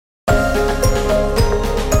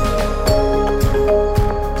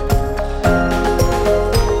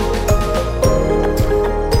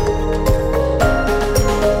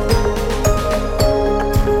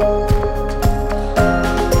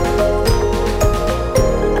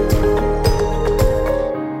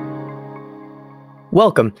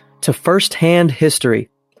Welcome to First-Hand History,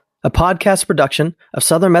 a podcast production of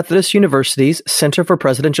Southern Methodist University's Center for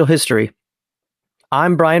Presidential History.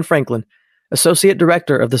 I'm Brian Franklin, Associate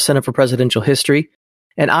Director of the Center for Presidential History,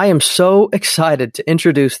 and I am so excited to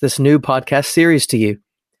introduce this new podcast series to you.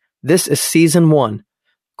 This is Season 1,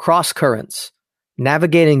 Cross Currents,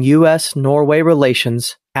 Navigating U.S.-Norway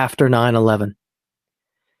Relations After 9/11.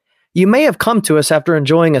 You may have come to us after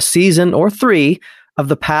enjoying a season or 3 of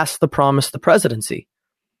The Past, the Promise, the Presidency.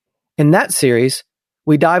 In that series,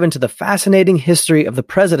 we dive into the fascinating history of the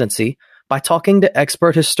presidency by talking to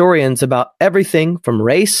expert historians about everything from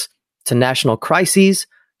race to national crises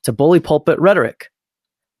to bully pulpit rhetoric.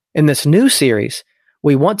 In this new series,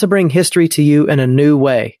 we want to bring history to you in a new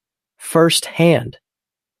way, firsthand.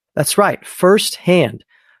 That's right, firsthand,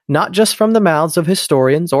 not just from the mouths of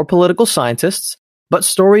historians or political scientists, but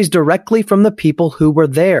stories directly from the people who were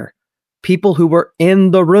there, people who were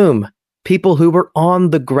in the room, people who were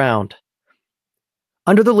on the ground.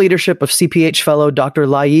 Under the leadership of CPH fellow Dr.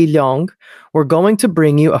 Lai-Yi Leong, we're going to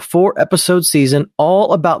bring you a 4-episode season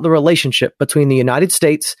all about the relationship between the United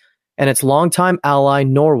States and its longtime ally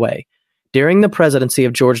Norway during the presidency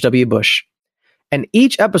of George W. Bush. And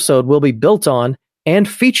each episode will be built on and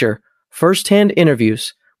feature first-hand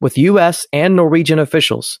interviews with U.S. and Norwegian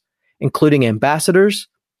officials, including ambassadors,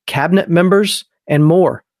 cabinet members, and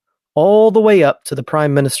more, all the way up to the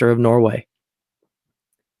Prime Minister of Norway.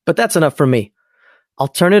 But that's enough for me. I'll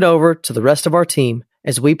turn it over to the rest of our team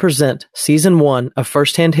as we present Season 1 of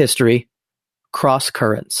First-Hand History, Cross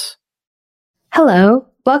Currents. Hello,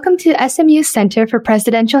 welcome to SMU's Center for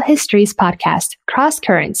Presidential History's podcast, Cross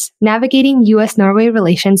Currents, Navigating U.S.-Norway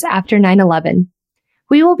Relations After 9/11.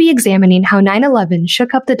 We will be examining how 9/11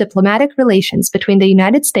 shook up the diplomatic relations between the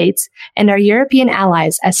United States and our European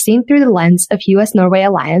allies as seen through the lens of U.S.-Norway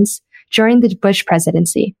alliance during the Bush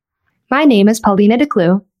presidency. My name is Paulina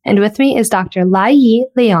DeClue, and with me is Dr. Lai-Yi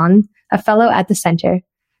Leong, a fellow at the center.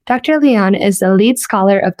 Dr. Leong is the lead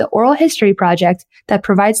scholar of the Oral History Project that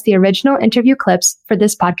provides the original interview clips for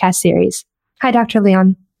this podcast series. Hi, Dr.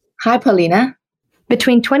 Leong. Hi, Paulina.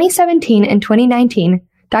 Between 2017 and 2019,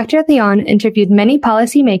 Dr. Leong interviewed many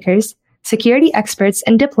policymakers, security experts,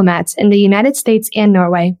 and diplomats in the United States and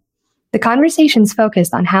Norway. The conversations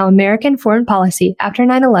focused on how American foreign policy after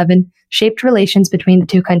 9/11 shaped relations between the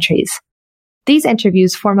two countries. These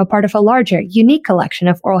interviews form a part of a larger, unique collection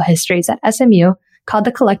of oral histories at SMU called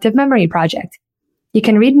the Collective Memory Project. You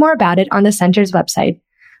can read more about it on the center's website,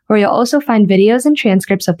 where you'll also find videos and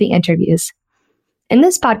transcripts of the interviews. In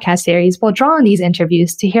this podcast series, we'll draw on these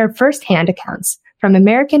interviews to hear firsthand accounts from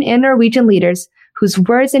American and Norwegian leaders whose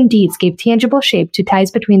words and deeds gave tangible shape to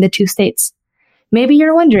ties between the two states. Maybe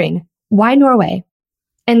you're wondering, why Norway?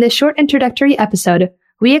 In this short introductory episode,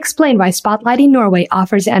 we explain why spotlighting Norway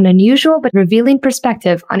offers an unusual but revealing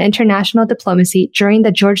perspective on international diplomacy during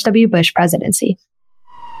the George W. Bush presidency.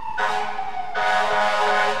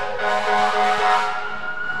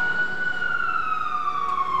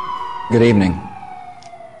 Good evening.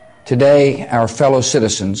 Today, our fellow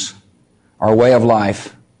citizens, our way of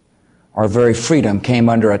life, our very freedom came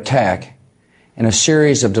under attack in a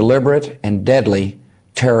series of deliberate and deadly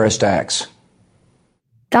terrorist acts.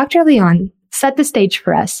 Dr. Leong, set the stage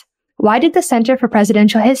for us. Why did the Center for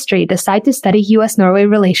Presidential History decide to study U.S.-Norway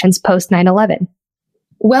relations post 9/11?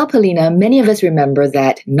 Well, Paulina, many of us remember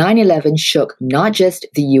that 9/11 shook not just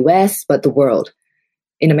the U.S., but the world.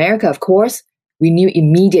 In America, of course, we knew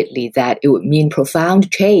immediately that it would mean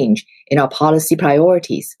profound change in our policy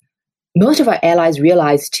priorities. Most of our allies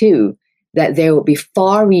realized, too, that there would be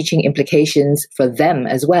far-reaching implications for them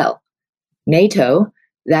as well. NATO,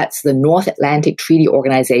 that's the North Atlantic Treaty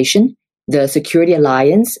Organization, the security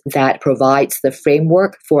alliance that provides the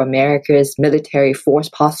framework for America's military force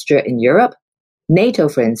posture in Europe. NATO,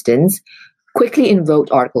 for instance, quickly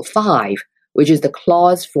invoked Article 5, which is the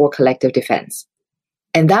clause for collective defense.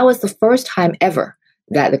 And that was the first time ever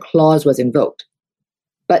that the clause was invoked.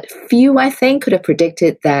 But few, I think, could have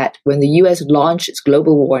predicted that when the U.S. launched its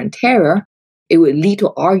global war on terror, it would lead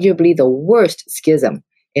to arguably the worst schism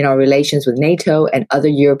in our relations with NATO and other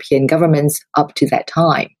European governments up to that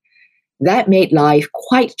time. That made life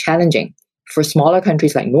quite challenging for smaller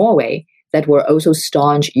countries like Norway that were also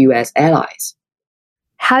staunch U.S. allies.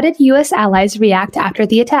 How did U.S. allies react after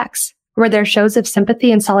the attacks? Were there shows of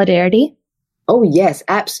sympathy and solidarity? Oh, yes,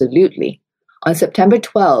 absolutely. On September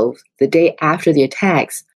 12, the day after the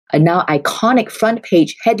attacks, a now iconic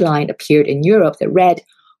front-page headline appeared in Europe that read,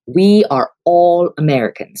 "We are all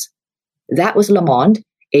Americans." That was Le Monde,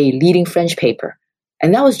 a leading French paper.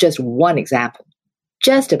 And that was just one example.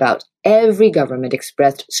 Just about every government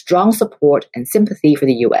expressed strong support and sympathy for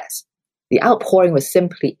the U.S. The outpouring was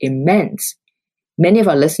simply immense. Many of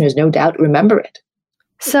our listeners no doubt remember it.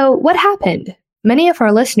 So what happened? Many of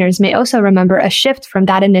our listeners may also remember a shift from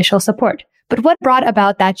that initial support. But what brought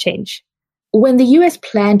about that change? When the U.S.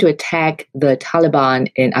 planned to attack the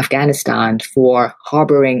Taliban in Afghanistan for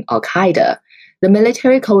harboring al-Qaeda, the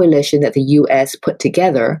military coalition that the U.S. put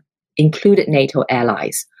together included NATO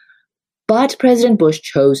allies. But President Bush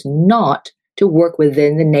chose not to work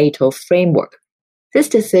within the NATO framework. This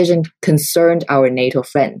decision concerned our NATO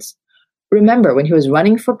friends. Remember, when he was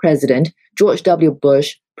running for president, George W.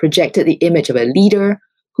 Bush projected the image of a leader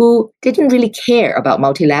who didn't really care about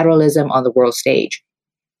multilateralism on the world stage.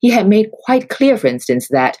 He had made quite clear, for instance,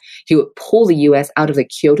 that he would pull the U.S. out of the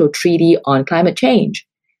Kyoto Treaty on climate change.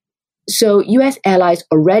 So U.S. allies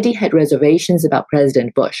already had reservations about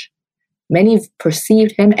President Bush. Many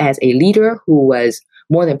perceived him as a leader who was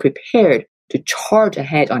more than prepared to charge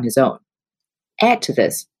ahead on his own. Add to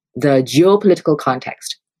this the geopolitical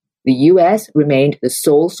context. The U.S. remained the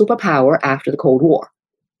sole superpower after the Cold War.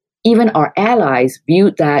 Even our allies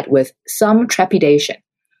viewed that with some trepidation.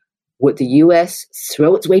 Would the U.S.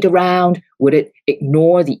 throw its weight around? Would it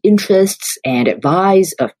ignore the interests and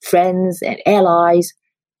advice of friends and allies?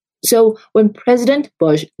 So when President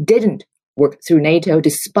Bush didn't work through NATO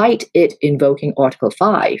despite it invoking Article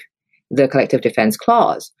 5, the Collective Defense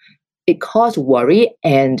Clause, it caused worry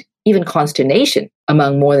and even consternation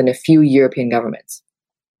among more than a few European governments.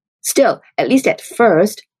 Still, at least at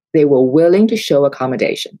first, they were willing to show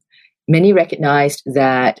accommodation. Many recognized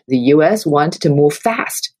that the U.S. wanted to move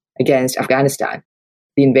fast against Afghanistan.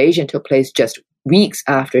 The invasion took place just weeks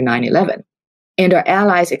after 9/11, and our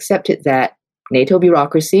allies accepted that NATO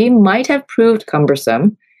bureaucracy might have proved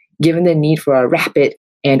cumbersome given the need for a rapid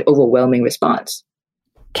and overwhelming response.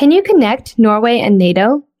 Can you connect Norway and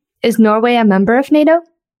NATO? Is Norway a member of NATO?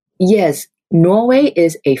 Yes, Norway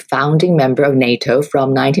is a founding member of NATO from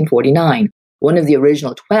 1949, one of the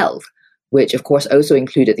original 12, which of course also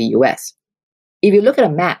included the US. If you look at a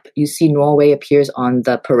map, you see Norway appears on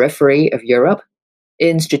the periphery of Europe.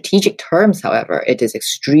 In strategic terms, however, it is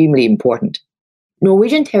extremely important.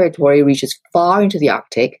 Norwegian territory reaches far into the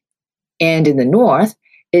Arctic, and in the north,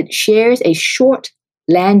 it shares a short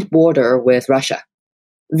land border with Russia.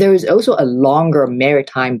 There is also a longer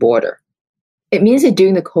maritime border. It means that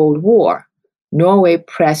during the Cold War, Norway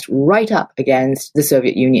pressed right up against the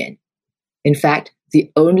Soviet Union. In fact, the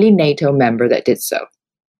only NATO member that did so.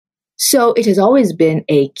 So it has always been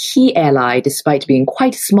a key ally despite being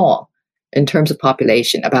quite small in terms of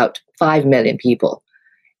population, about 5 million people.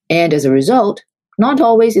 And as a result, not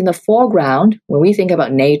always in the foreground when we think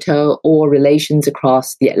about NATO or relations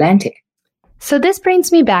across the Atlantic. So this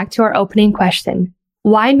brings me back to our opening question.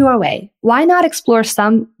 Why Norway? Why not explore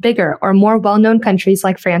some bigger or more well-known countries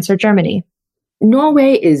like France or Germany?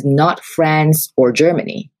 Norway is not France or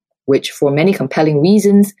Germany, which for many compelling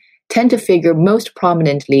reasons tend to figure most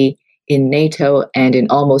prominently in NATO and in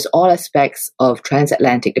almost all aspects of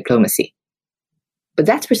transatlantic diplomacy. But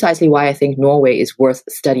that's precisely why I think Norway is worth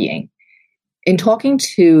studying. In talking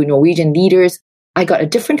to Norwegian leaders, I got a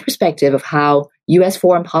different perspective of how US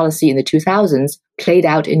foreign policy in the 2000s played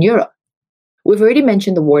out in Europe. We've already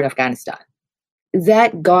mentioned the war in Afghanistan.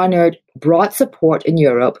 That garnered broad support in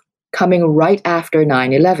Europe coming right after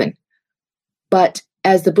 9/11. But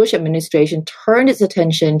as the Bush administration turned its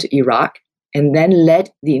attention to Iraq and then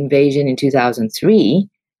led the invasion in 2003,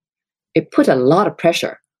 it put a lot of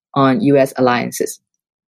pressure on US alliances.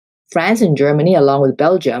 France and Germany, along with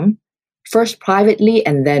Belgium, first privately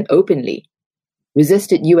and then openly,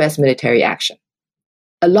 resisted US military action.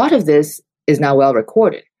 A lot of this is now well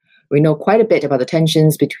recorded. We know quite a bit about the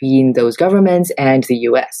tensions between those governments and the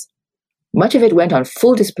US. Much of it went on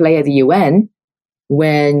full display at the UN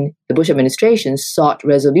when the Bush administration sought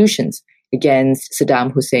resolutions against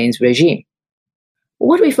Saddam Hussein's regime.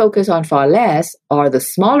 What we focus on far less are the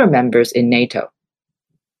smaller members in NATO.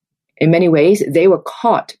 In many ways, they were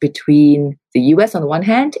caught between the US on the one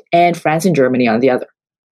hand and France and Germany on the other.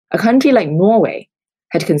 A country like Norway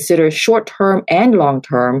had to consider short-term and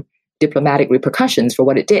long-term diplomatic repercussions for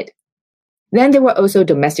what it did. Then there were also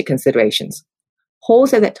domestic considerations.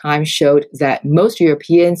 Polls at that time showed that most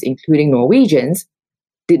Europeans, including Norwegians,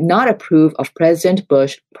 did not approve of President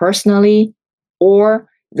Bush personally or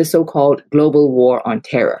the so-called global war on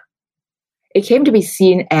terror. It came to be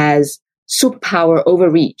seen as superpower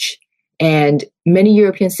overreach, and many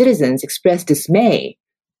European citizens expressed dismay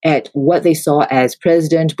at what they saw as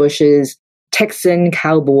President Bush's Texan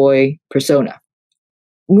cowboy persona.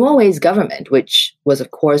 Norway's government, which was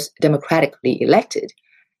of course democratically elected,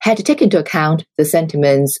 had to take into account the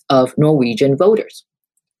sentiments of Norwegian voters.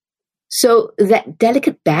 So that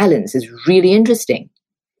delicate balance is really interesting.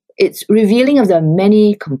 It's revealing of the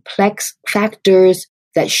many complex factors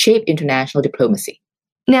that shape international diplomacy.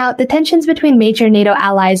 Now, the tensions between major NATO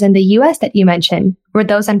allies and the U.S. that you mentioned, were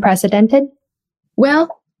those unprecedented?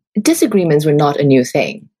 Well, disagreements were not a new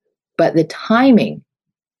thing, but the timing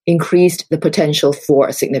increased the potential for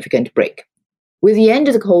a significant break. With the end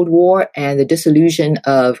of the Cold War and the dissolution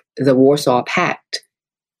of the Warsaw Pact,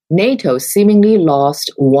 NATO seemingly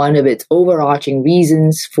lost one of its overarching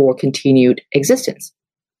reasons for continued existence.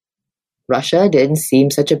 Russia didn't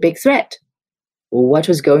seem such a big threat. What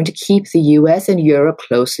was going to keep the US and Europe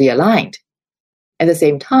closely aligned? At the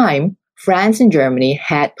same time, France and Germany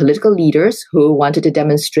had political leaders who wanted to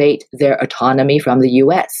demonstrate their autonomy from the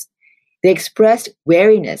US. They expressed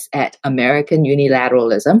wariness at American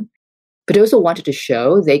unilateralism, but also wanted to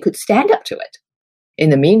show they could stand up to it. In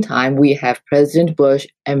the meantime, we have President Bush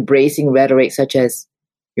embracing rhetoric such as,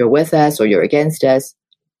 "You're with us" or "You're against us."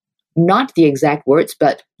 Not the exact words,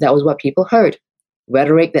 but that was what people heard.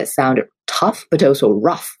 Rhetoric that sounded tough, but also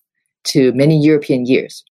rough to many European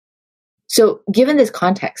ears. So given this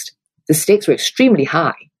context, the stakes were extremely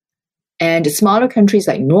high, and smaller countries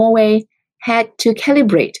like Norway had to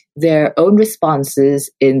calibrate their own responses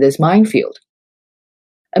in this minefield.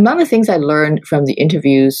 Among the things I learned from the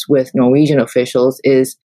interviews with Norwegian officials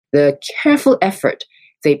is the careful effort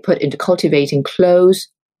they put into cultivating close,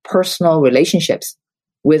 personal relationships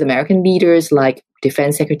with American leaders like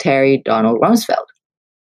Defense Secretary Donald Rumsfeld.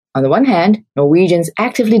 On the one hand, Norwegians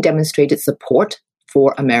actively demonstrated support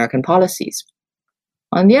for American policies.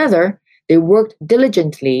 On the other, they worked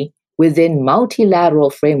diligently within multilateral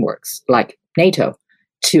frameworks like NATO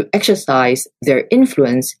to exercise their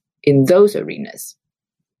influence in those arenas.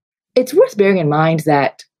 It's worth bearing in mind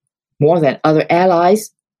that, more than other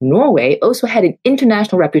allies, Norway also had an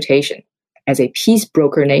international reputation as a peace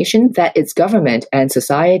broker nation that its government and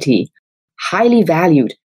society highly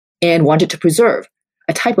valued and wanted to preserve,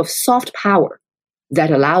 a type of soft power that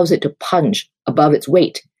allows it to punch above its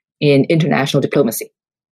weight in international diplomacy.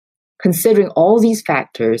 Considering all these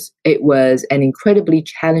factors, it was an incredibly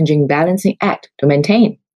challenging balancing act to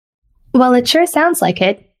maintain. Well, it sure sounds like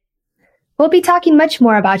it. We'll be talking much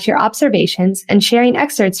more about your observations and sharing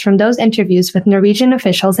excerpts from those interviews with Norwegian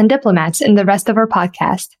officials and diplomats in the rest of our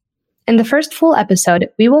podcast. In the first full episode,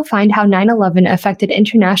 we will find how 9/11 affected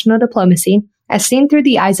international diplomacy as seen through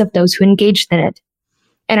the eyes of those who engaged in it.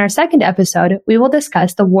 In our second episode, we will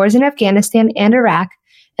discuss the wars in Afghanistan and Iraq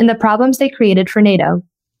and the problems they created for NATO.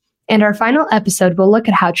 And our final episode will look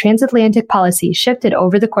at how transatlantic policy shifted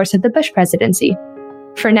over the course of the Bush presidency.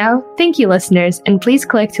 For now, thank you, listeners, and please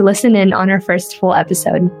click to listen in on our first full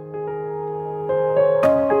episode.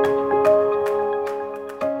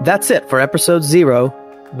 That's it for episode 0,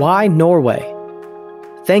 Why Norway?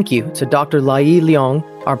 Thank you to Dr. Lai Leong,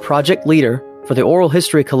 our project leader for the oral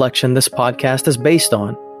history collection this podcast is based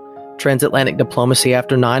on, Transatlantic Diplomacy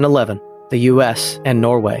After 9/11, the U.S. and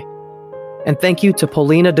Norway. And thank you to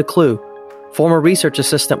Paulina DeClue, former research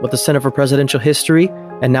assistant with the Center for Presidential History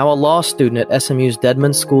and now a law student at SMU's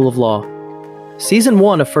Dedman School of Law. Season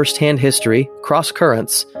 1 of Firsthand History, Cross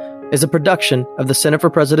Currents, is a production of the Center for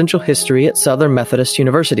Presidential History at Southern Methodist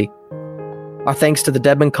University. Our thanks to the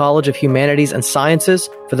Dedman College of Humanities and Sciences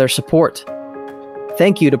for their support.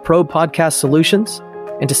 Thank you to Pro Podcast Solutions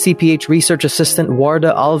and to CPH research assistant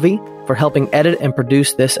Warda Alvi for helping edit and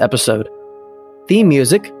produce this episode. Theme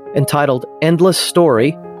music, entitled Endless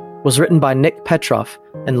Story, was written by Nick Petroff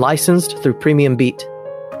and licensed through Premium Beat.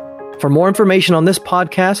 For more information on this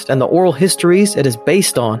podcast and the oral histories it is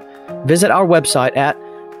based on, visit our website at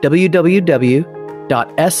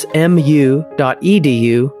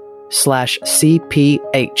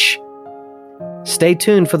www.smu.edu/cph. Stay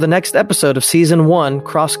tuned for the next episode of Season 1,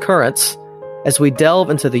 Cross Currents, as we delve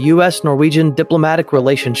into the U.S.-Norwegian diplomatic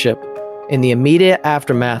relationship in the immediate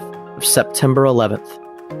aftermath of September 11th.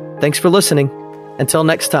 Thanks for listening. Until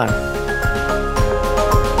next time.